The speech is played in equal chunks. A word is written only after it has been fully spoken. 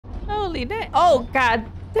Holy damn. Oh, god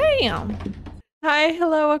damn. Hi,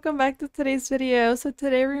 hello, welcome back to today's video. So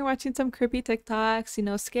today we're watching some creepy TikToks, you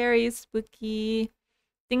know, scary, spooky,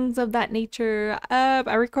 things of that nature.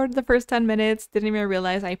 I recorded the first 10 minutes, didn't even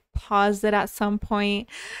realize I paused it at some point.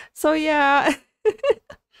 So yeah.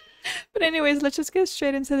 But anyways, let's just get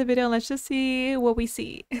straight into the video and let's just see what we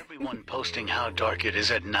see. Everyone posting how dark it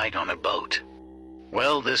is at night on a boat.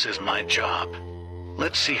 Well, this is my job.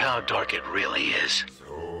 Let's see how dark it really is.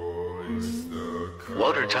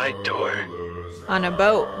 Watertight door. On a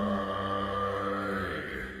boat.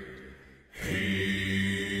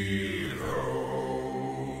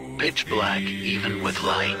 Pitch black even with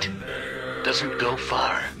light. Doesn't go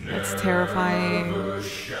far. That's terrifying.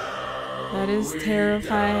 That is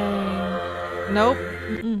terrifying. Nope.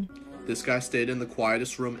 This guy stayed in the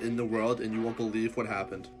quietest room in the world and you won't believe what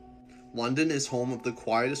happened. London is home of the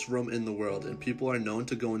quietest room in the world and people are known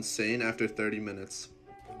to go insane after 30 minutes.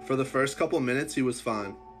 For the first couple minutes he was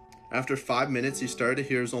fine. After 5 minutes he started to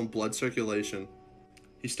hear his own blood circulation.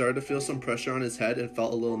 He started to feel some pressure on his head and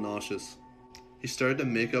felt a little nauseous. He started to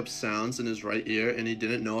make up sounds in his right ear and he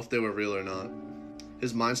didn't know if they were real or not.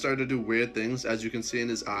 His mind started to do weird things. As you can see in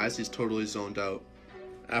his eyes, he's totally zoned out.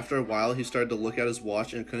 After a while, he started to look at his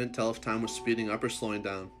watch and couldn't tell if time was speeding up or slowing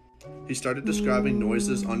down. He started describing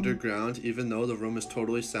noises underground even though the room is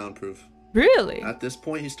totally soundproof. Really? At this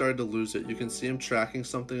point, he started to lose it. You can see him tracking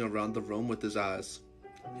something around the room with his eyes.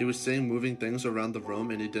 He was seeing moving things around the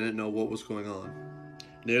room and he didn't know what was going on.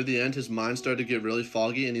 Near the end, his mind started to get really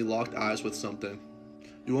foggy and he locked eyes with something.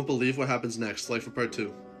 You won't believe what happens next. Like for part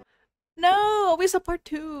 2. No, we saw part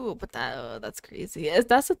 2, but that's crazy.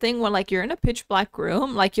 That's the thing when like you're in a pitch black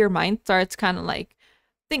room, like your mind starts kind of like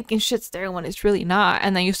thinking shit's there when it's really not,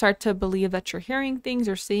 and then you start to believe that you're hearing things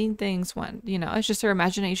or seeing things when, you know, it's just your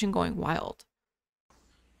imagination going wild.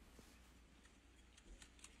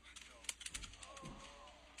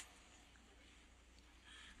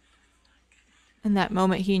 In that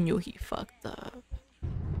moment, he knew he fucked up.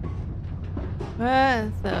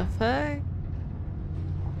 What the fuck?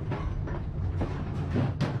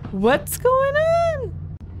 What's going on?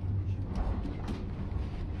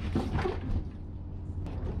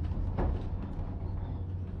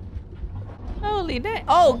 Holy damn.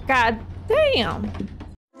 Oh, god damn.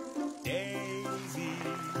 Daisy,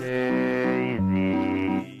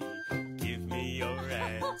 give me your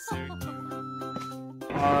answer to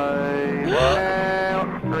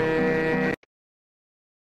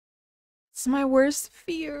It's my worst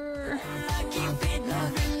fear.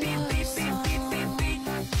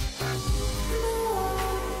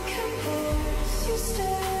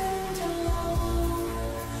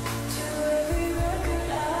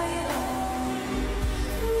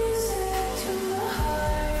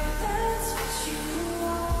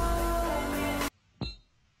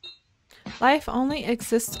 Life only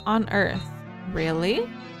exists on Earth. Really?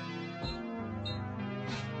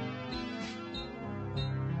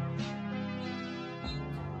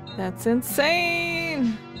 That's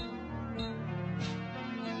insane!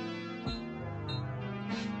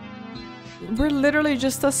 We're literally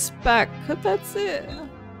just a speck. That's it.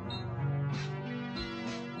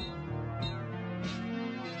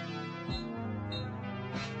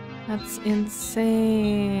 That's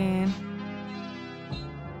insane.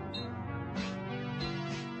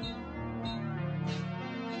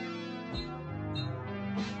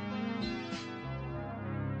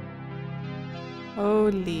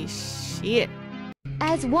 Holy shit.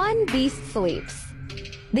 As one beast sleeps,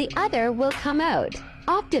 the other will come out.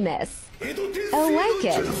 Optimus.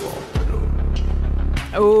 Awaken.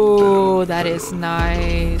 Oh, that is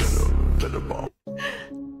nice.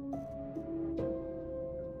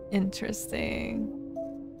 Interesting.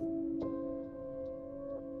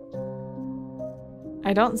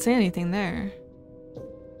 I don't see anything there.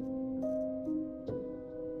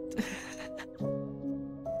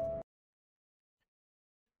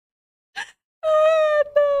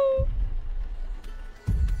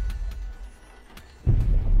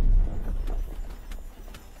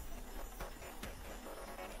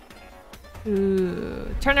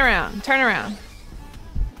 Ooh, turn around, turn around.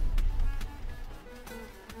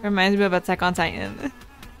 Reminds me of Attack on Titan.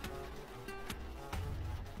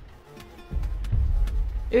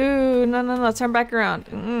 Ooh, no, turn back around.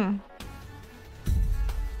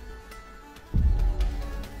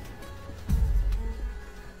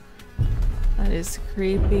 That is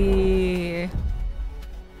creepy.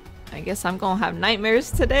 I guess I'm gonna have nightmares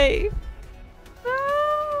today. No.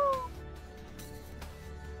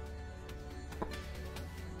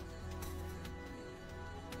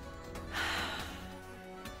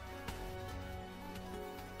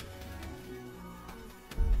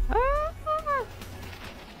 Ah.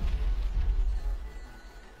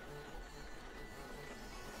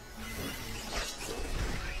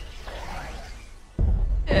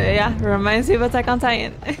 Yeah, reminds me of Attack on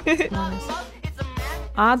Titan.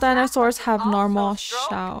 All dinosaurs have normal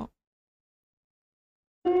shout.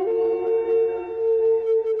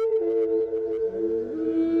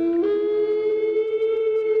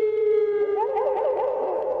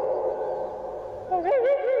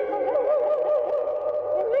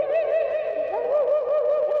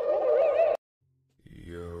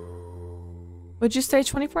 Would you stay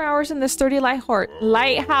 24 hours in this sturdy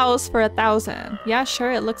lighthouse for 1,000? Yeah,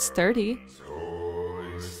 sure, it looks sturdy.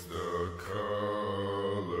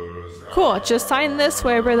 Cool, just sign this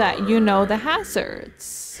waiver that you know the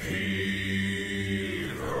hazards.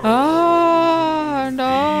 Oh, no.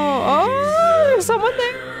 Oh, there's someone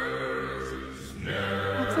there.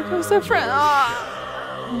 I think it was their friend. Oh.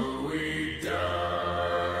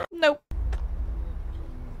 Nope.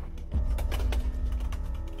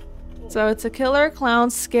 So it's a killer clown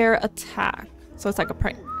scare attack. So it's like a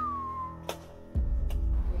prank.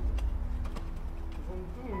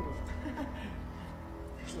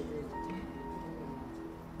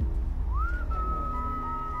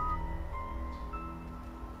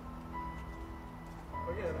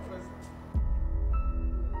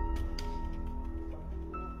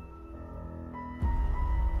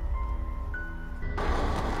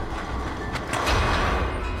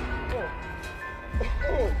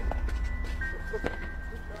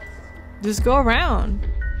 Just go around.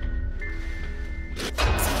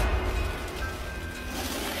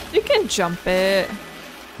 You can jump it.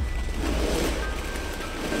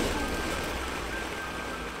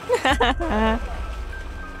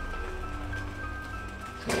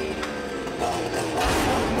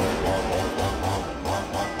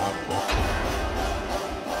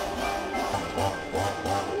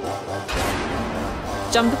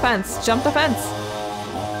 Jump the fence. Jump the fence.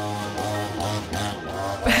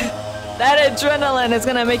 That adrenaline is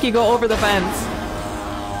gonna make you go over the fence.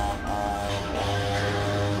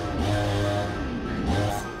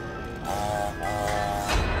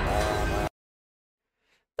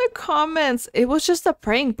 The comments, it was just a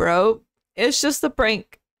prank, bro. It's just a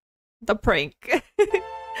prank. The prank.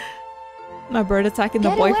 My bird attacking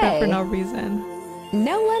the boyfriend for no reason.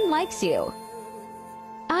 No one likes you.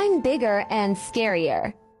 I'm bigger and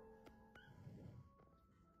scarier.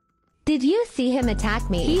 Did you see him attack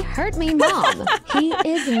me? He hurt me, Mom. He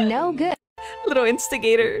is no good. Little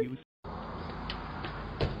instigator.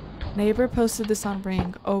 Neighbor posted this on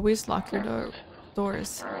Ring. Always lock your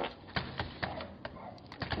doors.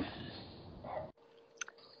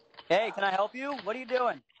 Hey, can I help you? What are you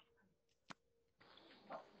doing?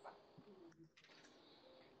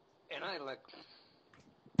 And I like...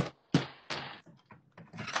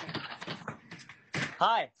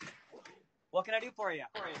 Hi. What can I do for you?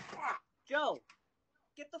 Joe,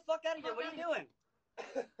 get the fuck out of here. What are you doing?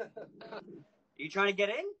 Are you trying to get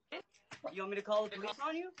in? You want me to call the police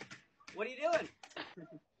on you? What are you doing?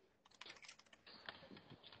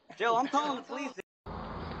 Joe, I'm calling the police.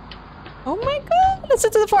 Oh my god,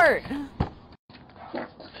 listen to the fart.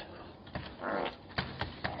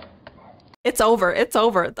 It's over. It's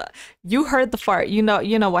over. You heard the fart. You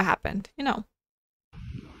know what happened. You know.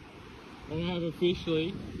 I have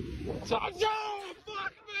officially. So, oh,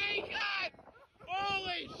 fuck me, God!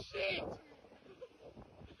 Holy shit!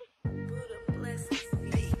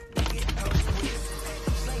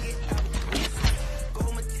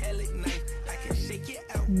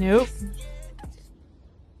 Nope.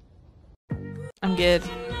 I'm good.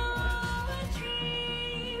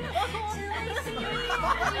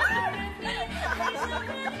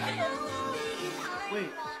 Wait.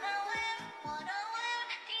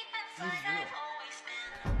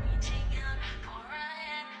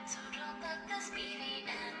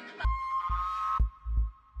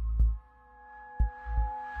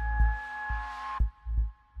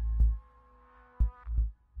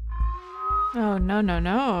 Oh,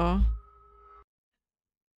 no.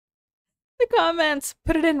 The comments,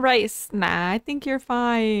 put it in rice. Nah, I think you're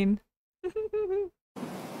fine.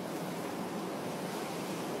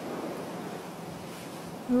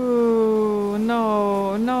 Ooh,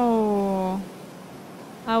 no.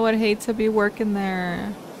 I would hate to be working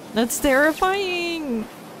there. That's terrifying.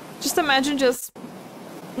 Just imagine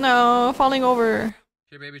falling over.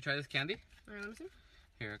 Here, baby, try this candy. All right, let me see.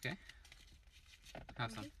 Here, okay.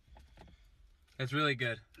 Have some. It's really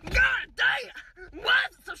good. God damn!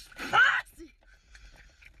 What's so spicy?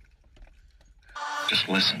 Just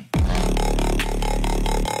listen.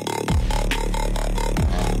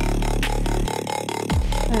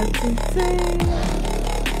 That's insane.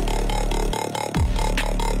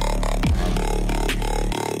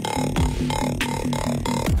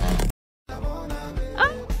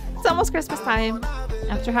 It's almost Christmas time.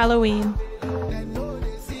 After Halloween.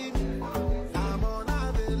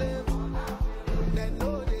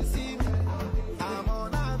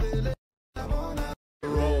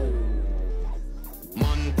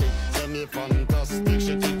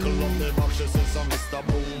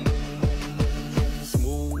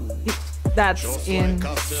 That's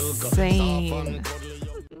insane.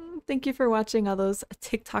 Thank you for watching all those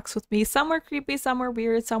TikToks with me. Some were creepy, some were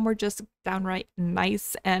weird, some were just downright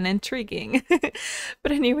nice and intriguing.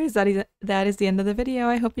 But anyways, that is the end of the video.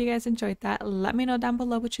 I hope you guys enjoyed that. Let me know down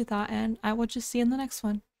below what you thought, and I will just see you in the next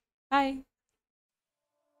one. Bye.